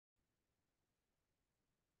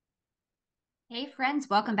Hey, friends,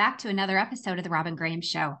 welcome back to another episode of The Robin Graham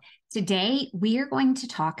Show. Today, we are going to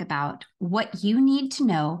talk about what you need to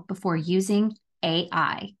know before using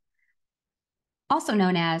AI, also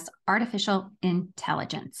known as artificial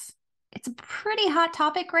intelligence. It's a pretty hot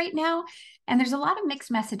topic right now, and there's a lot of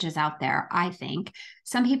mixed messages out there, I think.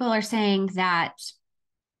 Some people are saying that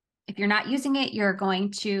if you're not using it, you're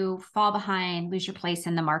going to fall behind, lose your place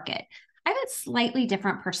in the market. I have a slightly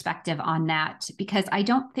different perspective on that because I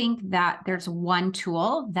don't think that there's one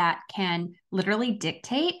tool that can literally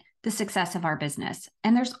dictate the success of our business.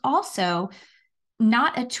 And there's also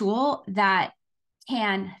not a tool that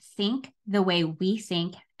can think the way we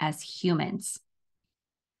think as humans.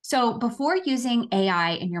 So before using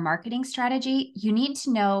AI in your marketing strategy, you need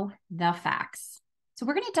to know the facts. So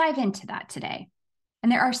we're going to dive into that today.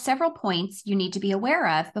 And there are several points you need to be aware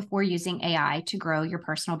of before using AI to grow your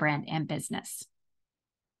personal brand and business.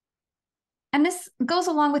 And this goes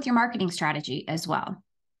along with your marketing strategy as well.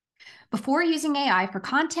 Before using AI for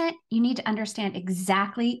content, you need to understand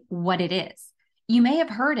exactly what it is. You may have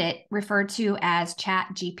heard it referred to as Chat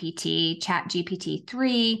GPT, Chat GPT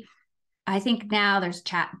 3. I think now there's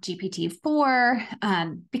Chat GPT 4,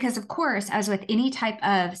 because of course, as with any type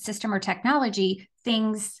of system or technology,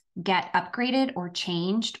 things get upgraded or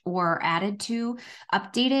changed or added to,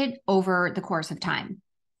 updated over the course of time.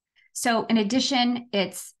 So in addition,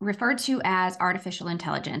 it's referred to as artificial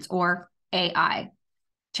intelligence or AI.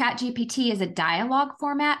 Chat GPT is a dialogue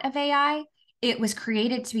format of AI. It was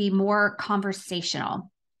created to be more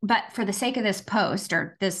conversational. But for the sake of this post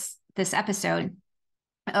or this episode,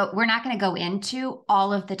 we're not going to go into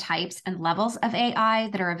all of the types and levels of AI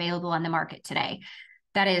that are available on the market today.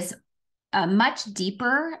 That is a much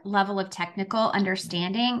deeper level of technical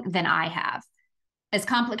understanding than I have. As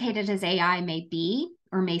complicated as AI may be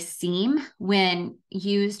or may seem when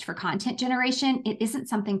used for content generation, it isn't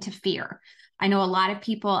something to fear. I know a lot of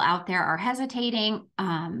people out there are hesitating,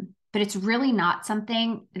 but it's really not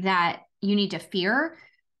something that you need to fear,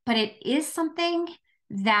 but it is something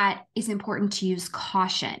that is important to use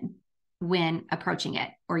caution when approaching it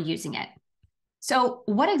or using it. So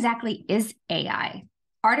what exactly is AI?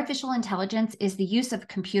 Artificial intelligence is the use of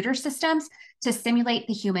computer systems to simulate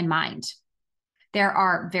the human mind. There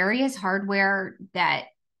are various hardware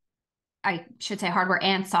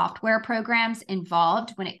and software programs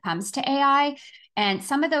involved when it comes to AI. And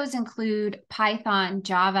some of those include Python,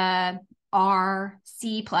 Java, R,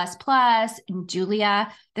 C++, and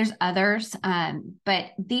Julia. There's others, but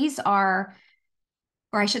these are,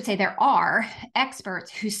 or I should say there are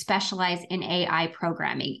experts who specialize in AI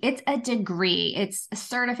programming. It's a degree, it's a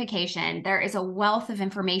certification. There is a wealth of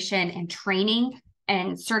information and training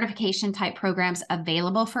and certification type programs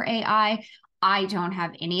available for AI. I don't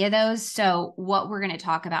have any of those. So what we're going to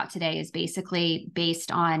talk about today is basically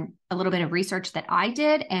based on a little bit of research that I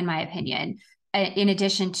did and my opinion. In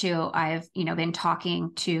addition to, I've been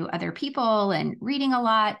talking to other people and reading a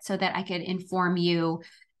lot so that I could inform you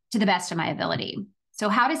to the best of my ability. So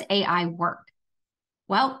how does AI work?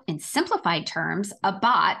 Well, in simplified terms, a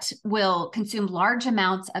bot will consume large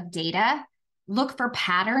amounts of data, look for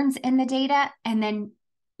patterns in the data, and then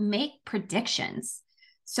make predictions.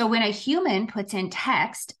 So when a human puts in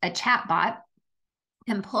text, a chatbot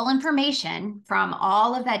can pull information from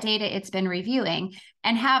all of that data it's been reviewing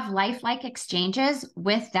and have lifelike exchanges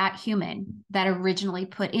with that human that originally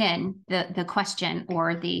put in the question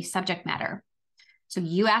or the subject matter. So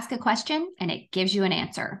you ask a question and it gives you an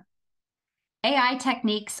answer. AI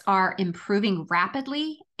techniques are improving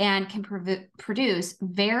rapidly and can produce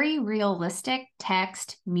very realistic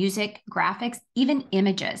text, music, graphics, even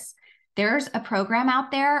images. There's a program out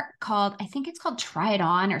there called, I think it's called Try It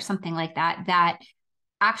On or something like that, that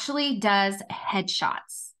actually does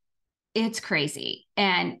headshots. It's crazy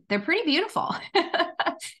and they're pretty beautiful.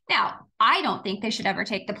 Now, I don't think they should ever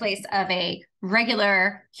take the place of a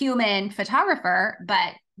regular human photographer,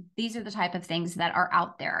 but these are the type of things that are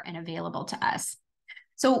out there and available to us.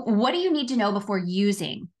 So what do you need to know before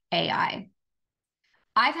using AI?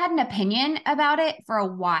 I've had an opinion about it for a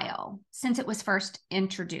while since it was first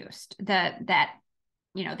introduced. The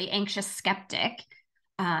anxious skeptic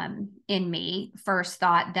in me first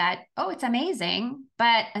thought that, oh, it's amazing.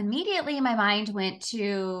 But immediately my mind went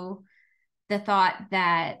to the thought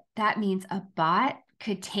that that means a bot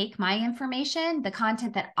could take my information, the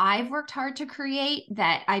content that I've worked hard to create,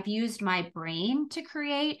 that I've used my brain to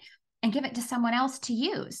create, and give it to someone else to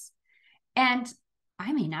use. And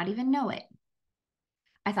I may not even know it.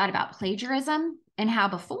 I thought about plagiarism and how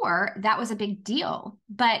before that was a big deal,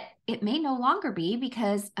 but it may no longer be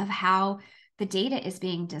because of how the data is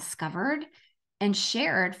being discovered and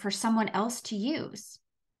shared for someone else to use.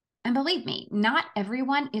 And believe me, not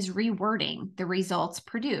everyone is rewording the results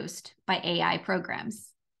produced by AI programs.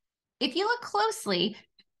 If you look closely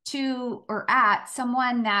to or at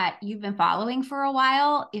someone that you've been following for a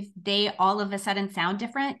while, if they all of a sudden sound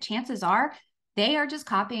different, chances are they are just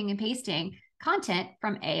copying and pasting content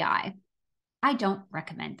from AI. I don't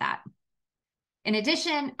recommend that. In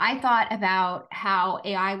addition, I thought about how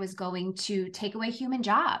AI was going to take away human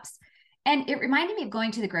jobs. And it reminded me of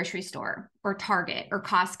going to the grocery store or Target or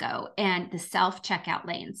Costco and the self-checkout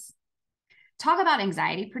lanes. Talk about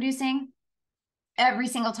anxiety producing. Every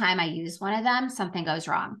single time I use one of them, something goes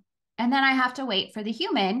wrong. And then I have to wait for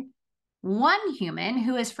one human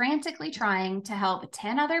who is frantically trying to help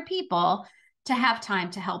 10 other people to have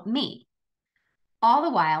time to help me. All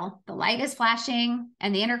the while, the light is flashing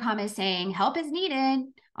and the intercom is saying, help is needed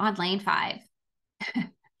on lane 5.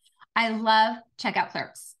 I love checkout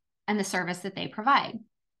clerks and the service that they provide.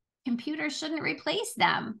 Computers shouldn't replace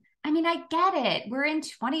them. I mean, I get it. We're in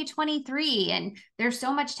 2023 and there's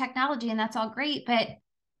so much technology and that's all great. But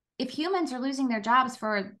if humans are losing their jobs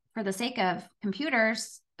for the sake of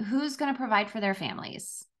computers, who's going to provide for their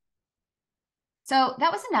families? So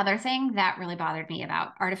that was another thing that really bothered me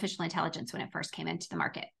about artificial intelligence when it first came into the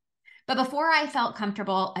market. But before I felt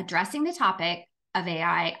comfortable addressing the topic of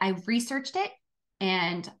AI, I researched it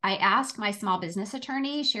and I asked my small business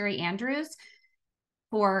attorney, Sherry Andrews,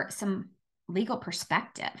 for some legal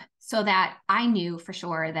perspective so that I knew for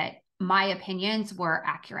sure that my opinions were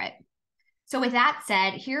accurate. So with that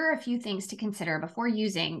said, here are a few things to consider before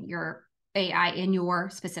using your AI in your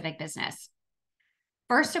specific business.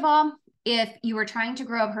 First of all, if you are trying to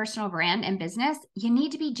grow a personal brand and business, you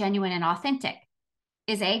need to be genuine and authentic.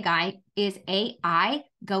 Is AI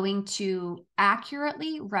going to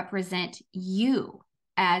accurately represent you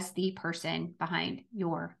as the person behind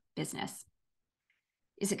your business?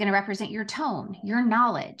 Is it going to represent your tone, your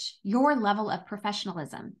knowledge, your level of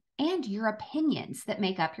professionalism, and your opinions that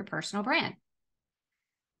make up your personal brand?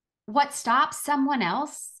 What stops someone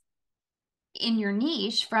else in your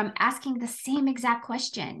niche from asking the same exact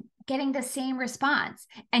question, getting the same response,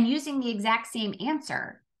 and using the exact same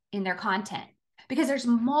answer in their content? Because there's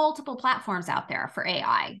multiple platforms out there for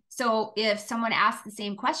AI. So if someone asked the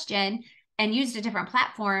same question and used a different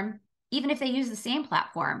platform, even if they use the same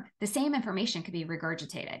platform, the same information could be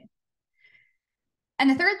regurgitated. And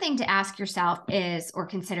the third thing to ask yourself is, or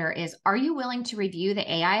consider is, are you willing to review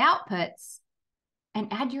the AI outputs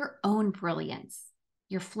and add your own brilliance,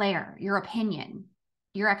 your flair, your opinion,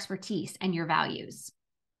 your expertise, and your values?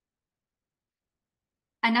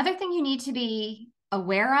 Another thing you need to be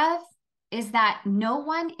aware of is that no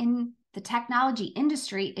one in the technology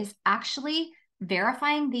industry is actually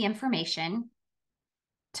verifying the information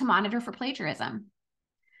to monitor for plagiarism.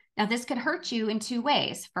 Now, this could hurt you in two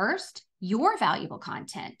ways. First, your valuable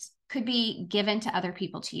content could be given to other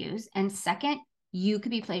people to use. And second, you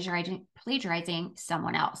could be plagiarizing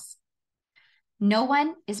someone else. No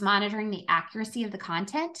one is monitoring the accuracy of the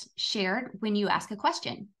content shared when you ask a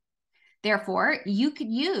question. Therefore, you could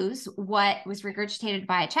use what was regurgitated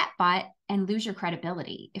by a chatbot and lose your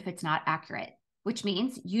credibility if it's not accurate, which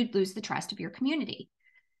means you'd lose the trust of your community.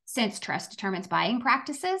 Since trust determines buying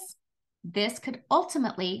practices, this could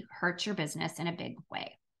ultimately hurt your business in a big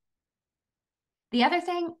way. The other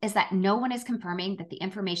thing is that no one is confirming that the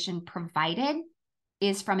information provided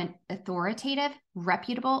is from an authoritative,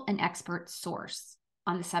 reputable, and expert source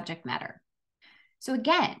on the subject matter. So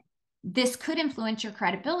again, this could influence your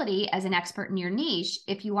credibility as an expert in your niche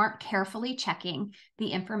if you aren't carefully checking the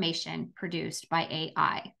information produced by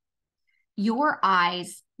AI. Your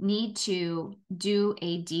eyes need to do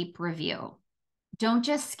a deep review. Don't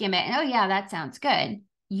just skim it and, oh yeah, that sounds good.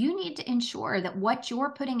 You need to ensure that what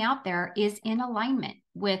you're putting out there is in alignment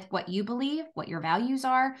with what you believe, what your values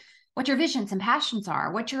are, what your visions and passions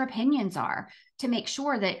are, what your opinions are, to make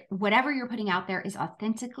sure that whatever you're putting out there is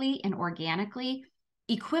authentically and organically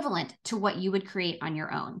equivalent to what you would create on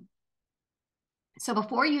your own. So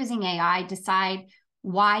before using AI, decide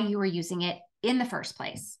why you are using it in the first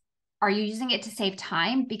place. Are you using it to save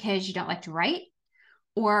time because you don't like to write?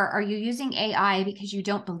 Or are you using AI because you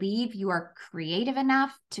don't believe you are creative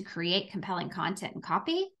enough to create compelling content and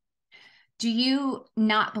copy? Do you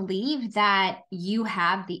not believe that you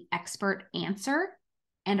have the expert answer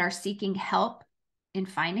and are seeking help in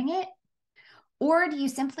finding it? Or do you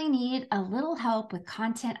simply need a little help with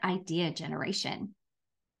content idea generation?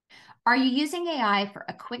 Are you using AI for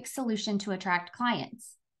a quick solution to attract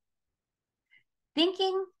clients?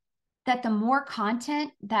 Thinking that the more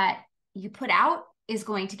content that you put out is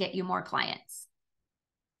going to get you more clients.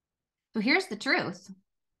 So here's the truth.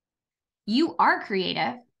 You are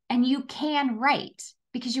creative and you can write.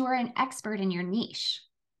 because you are an expert in your niche.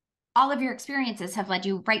 All of your experiences have led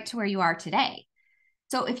you right to where you are today.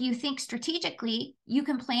 So if you think strategically, you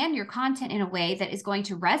can plan your content in a way that is going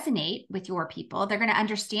to resonate with your people. They're going to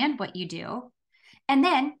understand what you do. And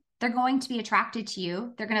then they're going to be attracted to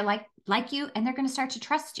you. They're going to like you, and they're going to start to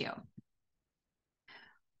trust you.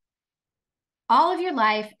 All of your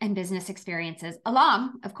life and business experiences,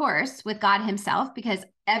 along, of course, with God himself, because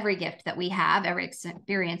every gift that we have, every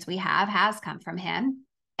experience we have has come from him,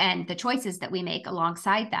 and the choices that we make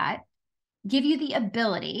alongside that give you the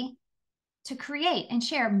ability to create and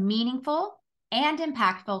share meaningful and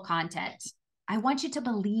impactful content. I want you to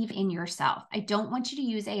believe in yourself. I don't want you to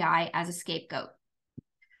use AI as a scapegoat.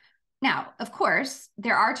 Now, of course,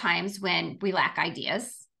 there are times when we lack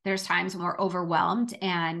ideas. There's times when we're overwhelmed.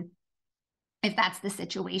 And if that's the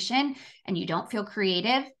situation and you don't feel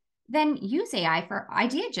creative, then use AI for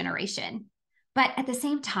idea generation. But at the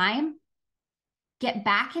same time, get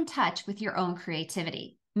back in touch with your own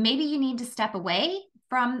creativity. Maybe you need to step away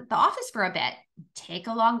from the office for a bit, take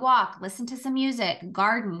a long walk, listen to some music,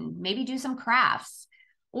 garden, maybe do some crafts,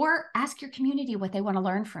 or ask your community what they want to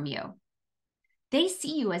learn from you. They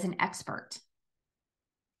see you as an expert,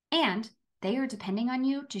 and they are depending on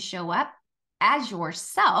you to show up as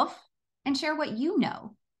yourself and share what you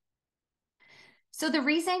know. So the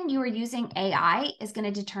reason you are using AI is going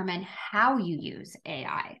to determine how you use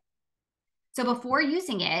AI. So before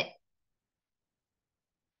using it,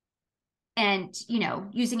 and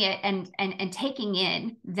using it and taking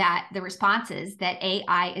in that the responses that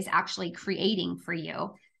AI is actually creating for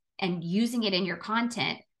you and using it in your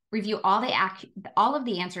content, review all of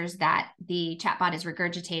the answers that the chatbot is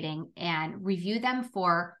regurgitating and review them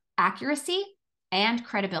for accuracy and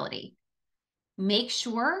credibility. Make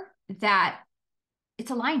sure that it's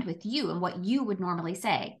aligned with you and what you would normally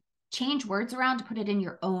say. Change words around to put it in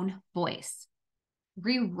your own voice.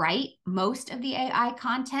 Rewrite most of the AI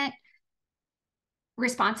content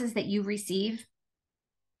responses that you receive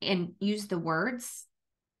and use the words.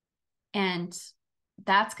 And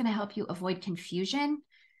that's going to help you avoid confusion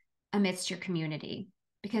amidst your community,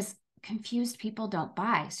 because confused people don't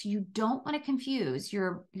buy. So you don't want to confuse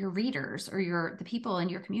your readers or the people in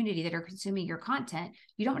your community that are consuming your content.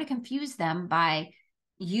 You don't want to confuse them by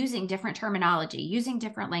using different terminology, using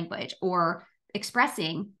different language, or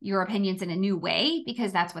expressing your opinions in a new way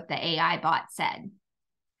because that's what the AI bot said.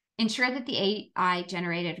 Ensure that the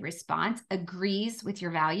AI-generated response agrees with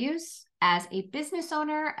your values as a business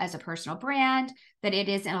owner, as a personal brand, that it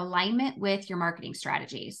is in alignment with your marketing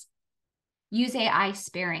strategies. Use AI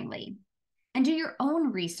sparingly and do your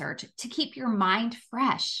own research to keep your mind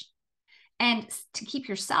fresh and to keep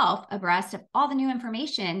yourself abreast of all the new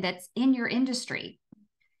information that's in your industry.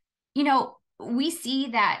 We see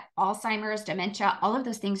that Alzheimer's, dementia, all of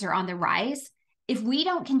those things are on the rise. If we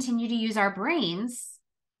don't continue to use our brains,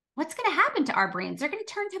 what's going to happen to our brains? They're going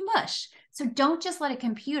to turn to mush. So don't just let a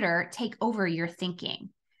computer take over your thinking.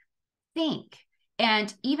 Think.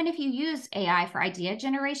 And even if you use AI for idea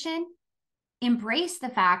generation, embrace the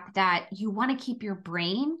fact that you want to keep your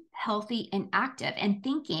brain healthy and active, and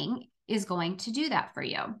thinking is going to do that for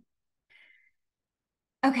you.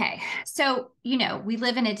 Okay, so, we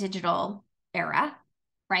live in a digital era,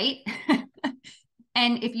 right?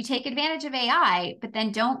 And if you take advantage of AI, but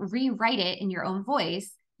then don't rewrite it in your own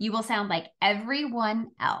voice, you will sound like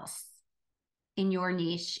everyone else in your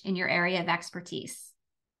niche, in your area of expertise.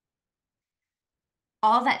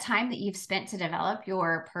 All that time that you've spent to develop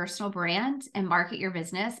your personal brand and market your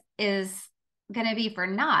business is going to be for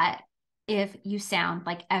naught if you sound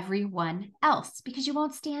like everyone else, because you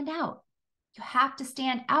won't stand out. You have to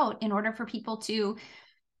stand out in order for people to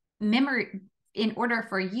in order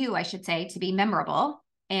for you, I should say, to be memorable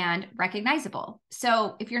and recognizable.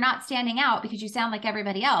 So if you're not standing out because you sound like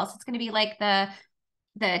everybody else, it's going to be like the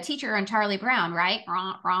teacher on Charlie Brown, right?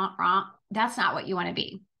 That's not what you want to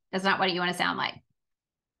be. That's not what you want to sound like.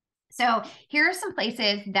 So here are some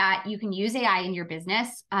places that you can use AI in your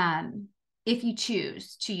business if you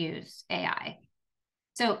choose to use AI.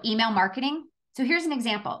 So email marketing. So here's an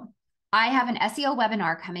example. I have an SEO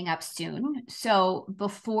webinar coming up soon. So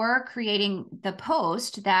before creating the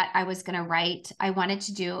post that I was going to write, I wanted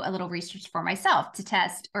to do a little research for myself to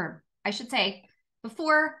test, or I should say,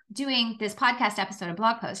 before doing this podcast episode and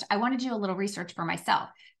blog post, I wanted to do a little research for myself.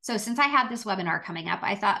 So since I had this webinar coming up,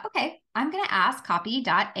 I thought, okay, I'm going to ask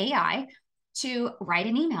copy.ai to write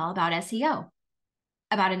an email about SEO,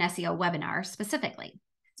 about an SEO webinar specifically.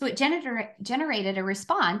 So it generated a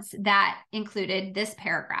response that included this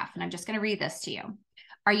paragraph, and I'm just going to read this to you.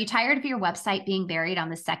 Are you tired of your website being buried on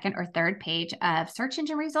the second or third page of search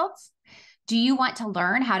engine results? Do you want to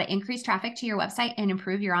learn how to increase traffic to your website and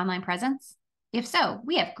improve your online presence? If so,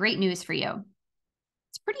 we have great news for you.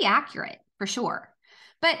 It's pretty accurate for sure,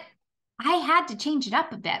 but I had to change it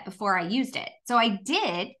up a bit before I used it. So I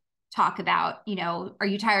did talk about, are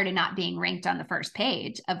you tired of not being ranked on the first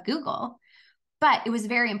page of Google? But it was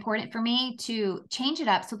very important for me to change it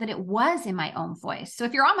up so that it was in my own voice. So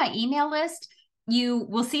if you're on my email list, you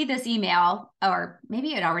will see this email, or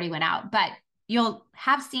maybe it already went out, but you'll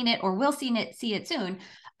have seen it or will see it soon.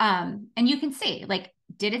 And you can see, like,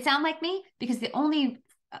 did it sound like me? Because there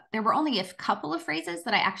were only a couple of phrases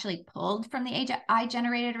that I actually pulled from the AI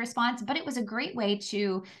generated response, but it was a great way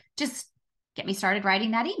to just get me started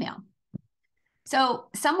writing that email. So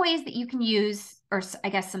some ways that you can use, or I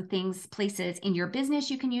guess some places in your business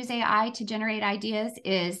you can use AI to generate ideas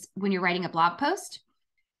is when you're writing a blog post,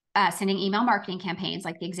 sending email marketing campaigns,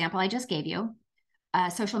 like the example I just gave you,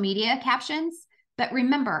 social media captions. But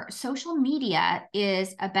remember, social media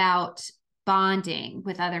is about bonding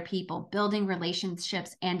with other people, building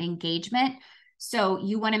relationships and engagement. So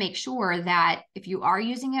you want to make sure that if you are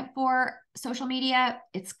using it for social media,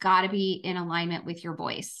 it's got to be in alignment with your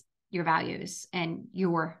voice, your values, and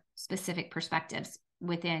your specific perspectives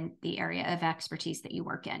within the area of expertise that you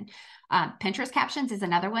work in. Pinterest captions is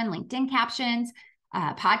another one, LinkedIn captions,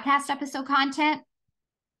 podcast episode content,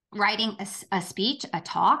 writing a speech, a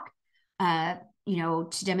talk,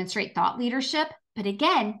 to demonstrate thought leadership. But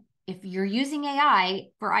again, if you're using AI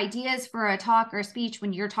for ideas for a talk or a speech,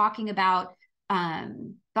 when you're talking about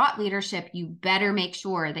thought leadership, you better make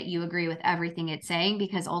sure that you agree with everything it's saying,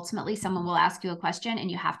 because ultimately someone will ask you a question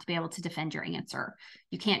and you have to be able to defend your answer.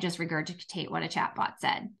 You can't just regurgitate what a chatbot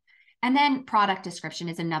said. And then product description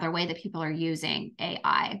is another way that people are using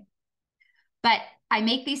AI. But I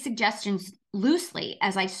make these suggestions loosely,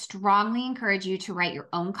 as I strongly encourage you to write your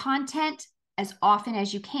own content as often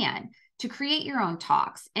as you can, to create your own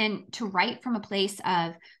talks, and to write from a place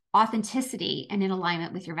of authenticity and in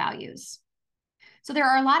alignment with your values. So there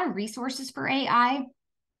are a lot of resources for AI,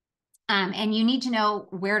 and you need to know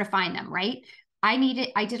where to find them, right? I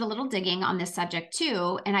did a little digging on this subject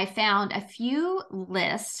too, and I found a few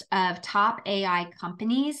lists of top AI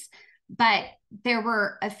companies, but there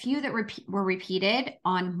were a few that were repeated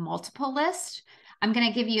on multiple lists. I'm going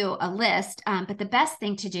to give you a list, but the best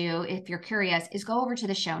thing to do if you're curious is go over to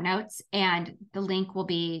the show notes, and the link will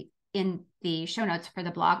be in the show notes for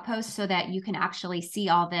the blog post so that you can actually see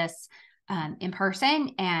all this in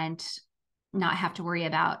person and not have to worry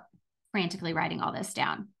about frantically writing all this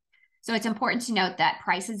down. So it's important to note that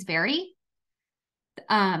prices vary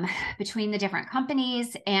between the different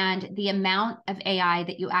companies and the amount of AI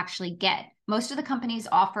that you actually get. Most of the companies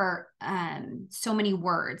offer so many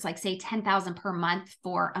words, like say 10,000 per month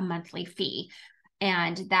for a monthly fee.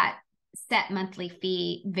 And that set monthly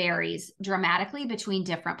fee varies dramatically between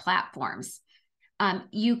different platforms.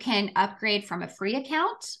 You can upgrade from a free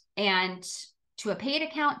account and to a paid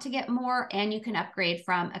account to get more, and you can upgrade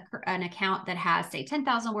from an account that has, say,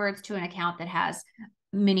 10,000 words to an account that has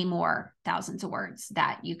many more thousands of words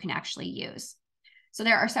that you can actually use. So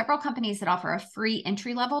there are several companies that offer a free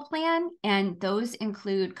entry-level plan, and those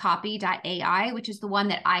include Copy.ai, which is the one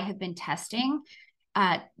that I have been testing.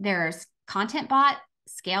 There's ContentBot,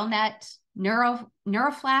 ScaleNet,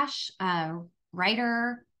 NeuroFlash,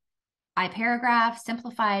 Writer, iParagraph,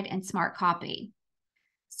 Simplified, and Smart Copy.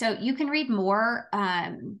 So you can read more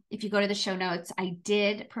if you go to the show notes. I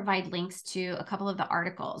did provide links to a couple of the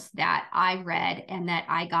articles that I read and that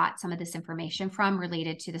I got some of this information from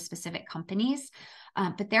related to the specific companies.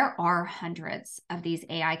 But there are hundreds of these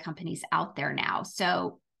AI companies out there now.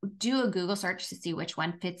 So do a Google search to see which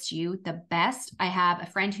one fits you the best. I have a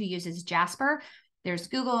friend who uses Jasper. There's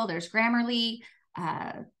Google, there's Grammarly,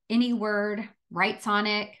 AnyWord,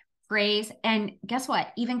 WriteSonic, Phrase, and guess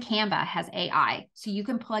what? Even Canva has AI. So you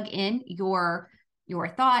can plug in your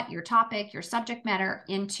thought, your topic, your subject matter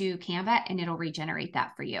into Canva, and it'll regenerate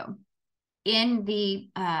that for you. In the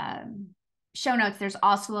show notes, there's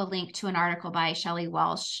also a link to an article by Shelley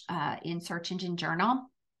Welsh in Search Engine Journal.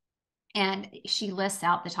 And she lists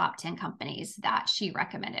out the top 10 companies that she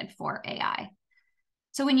recommended for AI.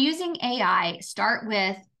 So when using AI, start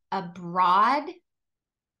with a broad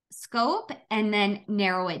scope and then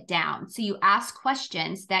narrow it down. So you ask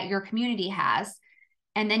questions that your community has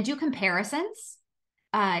and then do comparisons.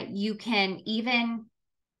 You can even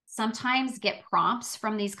sometimes get prompts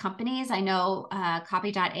from these companies. I know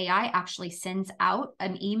Copy.ai actually sends out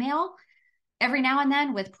an email every now and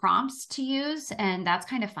then with prompts to use, and that's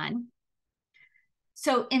kind of fun.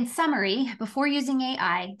 So in summary, before using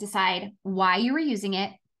AI, decide why you were using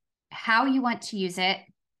it, how you want to use it,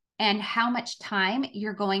 and how much time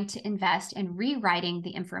you're going to invest in rewriting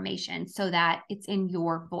the information so that it's in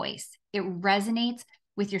your voice. It resonates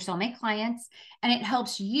with your soulmate clients, and it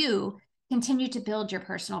helps you continue to build your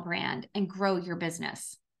personal brand and grow your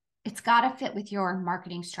business. It's got to fit with your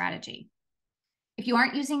marketing strategy. If you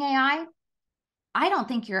aren't using AI, I don't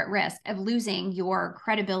think you're at risk of losing your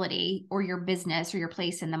credibility or your business or your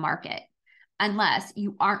place in the market unless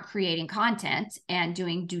you aren't creating content and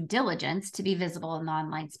doing due diligence to be visible in the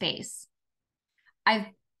online space. I've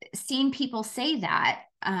seen people say that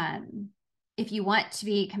if you want to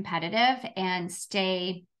be competitive and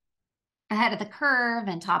stay ahead of the curve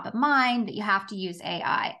and top of mind, that you have to use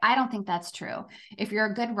AI. I don't think that's true. If you're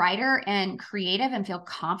a good writer and creative and feel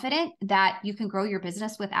confident that you can grow your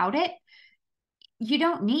business without it, you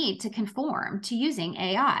don't need to conform to using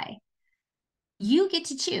AI. You get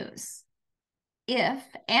to choose if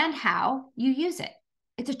and how you use it.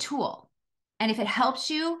 It's a tool. And if it helps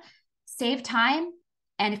you save time,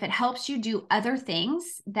 and if it helps you do other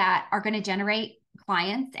things that are going to generate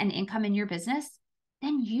clients and income in your business,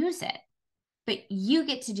 then use it. But you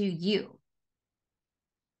get to do you.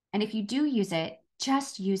 And if you do use it,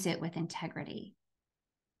 just use it with integrity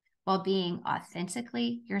while being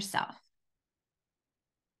authentically yourself.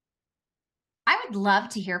 I would love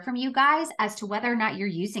to hear from you guys as to whether or not you're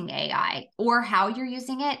using AI or how you're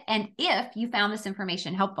using it, and if you found this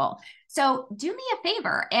information helpful. So do me a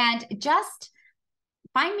favor and just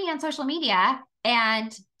find me on social media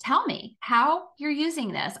and tell me how you're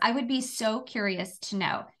using this. I would be so curious to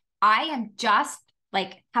know. I am just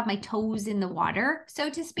like have my toes in the water, so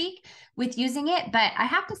to speak, with using it. But I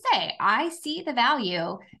have to say, I see the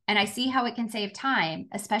value and I see how it can save time,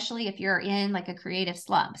 especially if you're in like a creative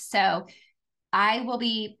slump. So I will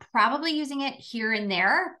be probably using it here and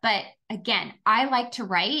there, but again, I like to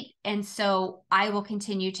write, and so I will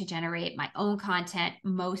continue to generate my own content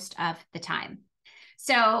most of the time.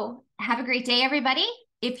 So have a great day, everybody.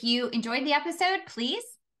 If you enjoyed the episode, please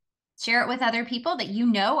share it with other people that you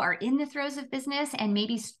know are in the throes of business and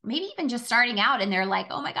maybe even just starting out and they're like,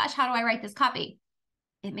 oh my gosh, how do I write this copy?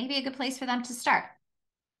 It may be a good place for them to start.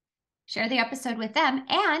 Share the episode with them,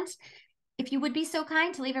 and if you would be so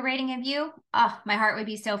kind to leave a rating and review, my heart would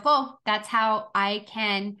be so full. That's how I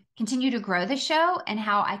can continue to grow the show and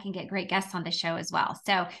how I can get great guests on the show as well.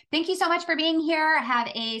 So thank you so much for being here. Have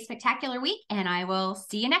a spectacular week, and I will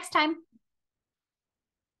see you next time.